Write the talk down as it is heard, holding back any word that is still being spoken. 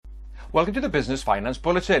Welcome to the Business Finance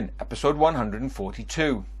Bulletin, episode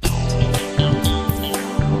 142.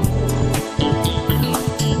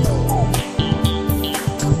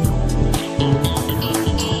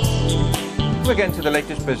 Again to the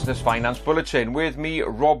latest Business Finance Bulletin with me,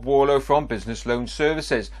 Rob Warlow from Business Loan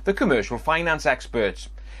Services, the commercial finance experts.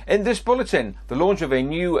 In this bulletin, the launch of a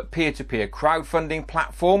new peer-to-peer crowdfunding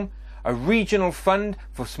platform, a regional fund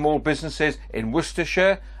for small businesses in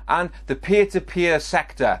Worcestershire, and the peer-to-peer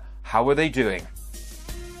sector. How are they doing?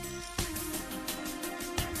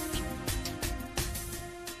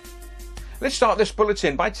 Let's start this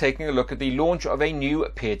bulletin by taking a look at the launch of a new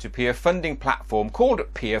peer-to-peer funding platform called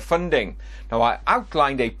Peer Funding. Now, I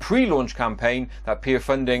outlined a pre-launch campaign that Peer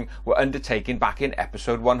Funding were undertaking back in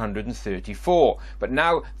episode 134, but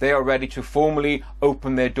now they are ready to formally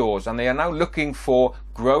open their doors and they are now looking for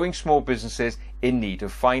growing small businesses in need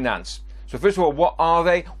of finance. So first of all, what are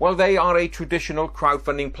they? Well, they are a traditional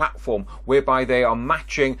crowdfunding platform whereby they are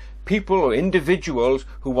matching people or individuals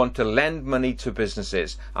who want to lend money to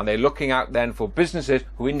businesses, and they're looking out then for businesses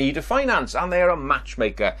who are in need of finance, and they are a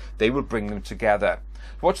matchmaker. They will bring them together.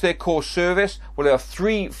 What's their core service? Well, there are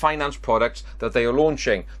three finance products that they are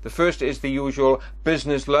launching. The first is the usual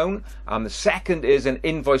business loan, and the second is an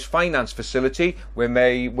invoice finance facility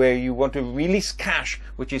where you want to release cash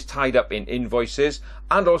which is tied up in invoices,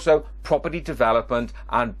 and also property development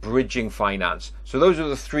and bridging finance. So those are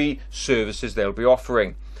the three services they'll be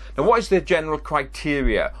offering. Now, what is the general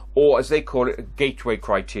criteria, or as they call it, a gateway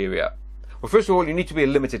criteria? Well, first of all, you need to be a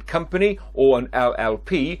limited company or an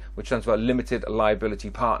LLP, which stands for a limited liability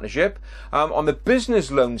partnership. On the business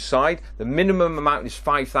loan side, the minimum amount is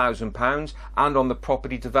 £5,000, and on the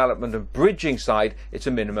property development and bridging side, it's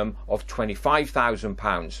a minimum of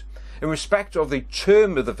 £25,000. In respect of the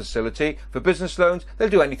term of the facility, for business loans, they'll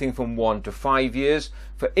do anything from 1 to 5 years.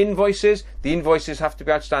 For invoices, the invoices have to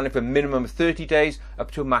be outstanding for a minimum of 30 days up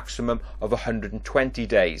to a maximum of 120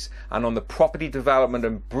 days. And on the property development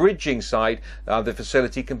and bridging side, the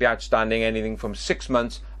facility can be outstanding anything from 6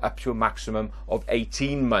 months up to a maximum of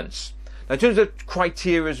 18 months. Now, in terms of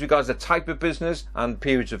criteria as regards the type of business and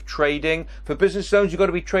periods of trading, for business loans, you've got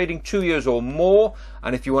to be trading 2 years or more.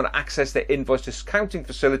 And if you want to access the invoice discounting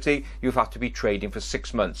facility, you have to be trading for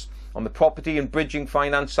 6 months. On the property and bridging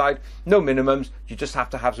finance side, no minimums. You just have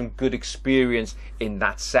to have some good experience in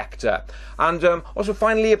that sector. And also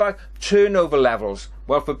finally, about turnover levels.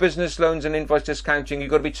 Well, for business loans and invoice discounting, you've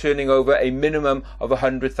got to be turning over a minimum of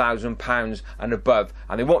 £100,000 and above,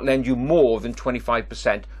 and they won't lend you more than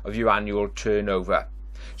 25% of your annual turnover.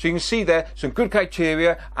 So you can see there some good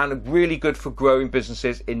criteria and really good for growing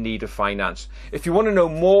businesses in need of finance. If you want to know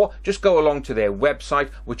more, just go along to their website,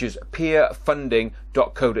 which is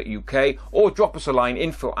peerfunding.co.uk, or drop us a line,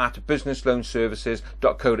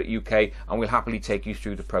 info@businessloanservices.co.uk, and we'll happily take you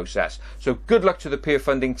through the process. So good luck to the Peer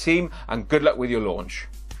Funding team and good luck with your launch.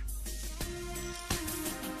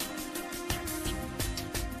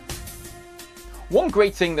 One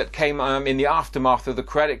great thing that came in the aftermath of the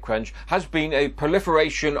credit crunch has been a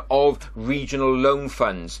proliferation of regional loan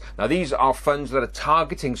funds. Now, these are funds that are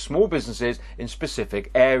targeting small businesses in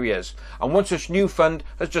specific areas. And one such new fund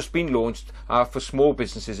has just been launched for small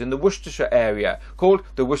businesses in the Worcestershire area, called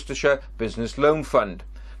the Worcestershire Business Loan Fund.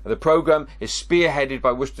 The programme is spearheaded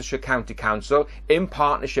by Worcestershire County Council in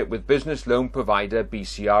partnership with business loan provider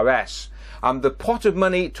BCRS. The pot of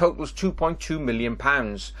money totals £2.2 million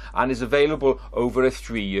and is available over a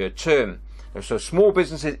 3-year term. So small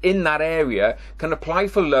businesses in that area can apply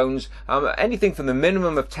for loans anything from the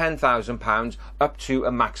minimum of £10,000 up to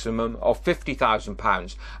a maximum of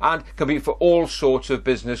 £50,000, and can be for all sorts of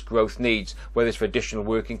business growth needs, whether it's for additional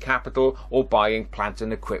working capital or buying plant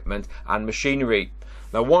and equipment and machinery.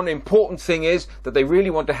 Now, one important thing is that they really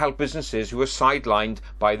want to help businesses who are sidelined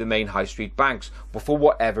by the main high street banks, but for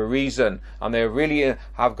whatever reason. And they really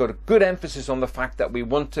have got a good emphasis on the fact that we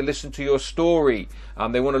want to listen to your story.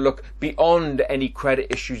 They want to look beyond any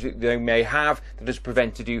credit issues that they may have that has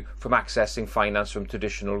prevented you from accessing finance from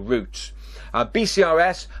traditional routes.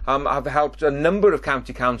 BCRS have helped a number of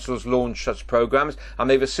county councils launch such programmes, and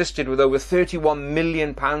they've assisted with over £31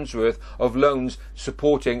 million worth of loans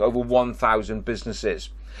supporting over 1,000 businesses.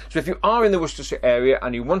 So if you are in the Worcestershire area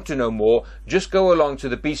and you want to know more, just go along to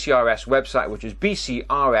the BCRS website, which is bcrs.org.uk.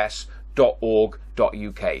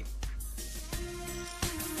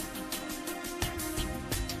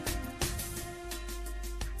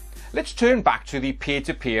 Let's turn back to the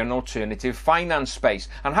peer-to-peer and alternative finance space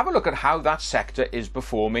and have a look at how that sector is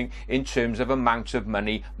performing in terms of amounts of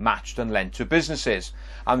money matched and lent to businesses.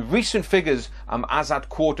 And recent figures as at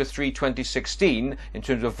Q3 2016 in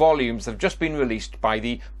terms of volumes have just been released by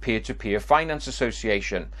the Peer-to-Peer Finance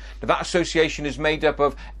Association. Now, that association is made up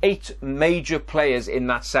of 8 major players in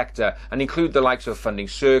that sector and include the likes of Funding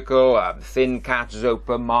Circle, ThinCat,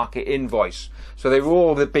 Zopa, Market Invoice. So they were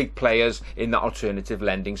all the big players in the alternative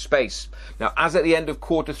lending space. Now, as at the end of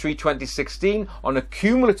Q3 2016, on a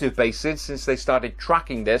cumulative basis, since they started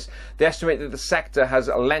tracking this, they estimate that the sector has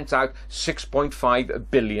lent out £6.5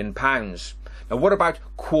 billion. Now, what about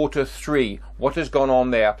Q3? What has gone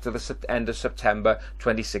on there up to the end of September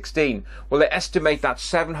 2016? Well, they estimate that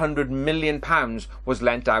 £700 million was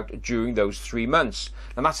lent out during those 3 months.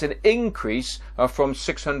 And that's an increase from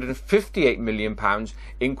 £658 million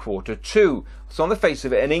in Q2. So on the face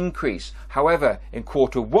of it, an increase. However, in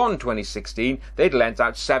Q1 2016, they'd lent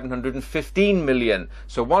out £715 million.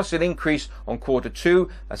 So whilst an increase on Q2,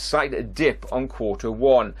 a slight dip on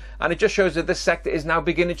Q1. And it just shows that this sector is now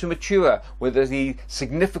beginning to mature, where the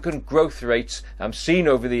significant growth rates seen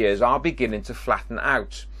over the years are beginning to flatten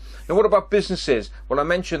out. Now, what about businesses? Well, I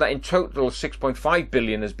mentioned that in total £6.5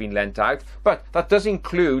 billion has been lent out, but that does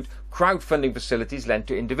include crowdfunding facilities lent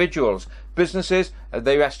to individuals. Businesses,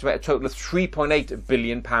 they estimate a total of £3.8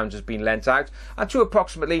 billion has been lent out, and to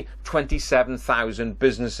approximately 27,000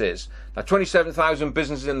 businesses. Now, 27,000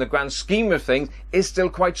 businesses in the grand scheme of things is still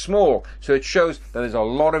quite small, so it shows that there's a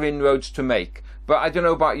lot of inroads to make. But I don't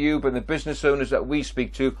know about you, but the business owners that we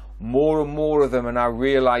speak to, more and more of them are now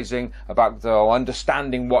realising about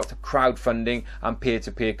understanding what crowdfunding and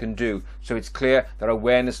peer-to-peer can do. So it's clear that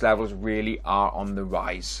awareness levels really are on the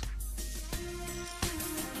rise.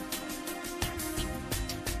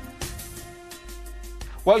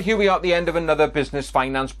 Well, here we are at the end of another Business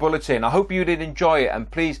Finance Bulletin. I hope you did enjoy it,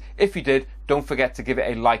 and please, if you did, don't forget to give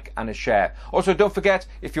it a like and a share. Also, don't forget,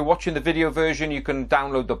 if you're watching the video version, you can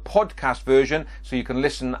download the podcast version so you can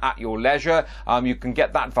listen at your leisure. You can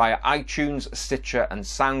get that via iTunes, Stitcher and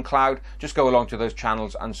SoundCloud. Just go along to those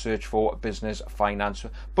channels and search for Business Finance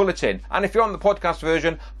Bulletin. And if you're on the podcast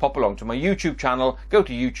version, pop along to my YouTube channel, go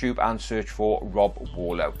to YouTube and search for Rob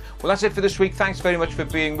Warlow. Well, that's it for this week. Thanks very much for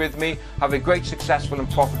being with me. Have a great, successful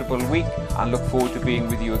and profitable week, and look forward to being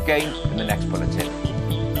with you again in the next bulletin.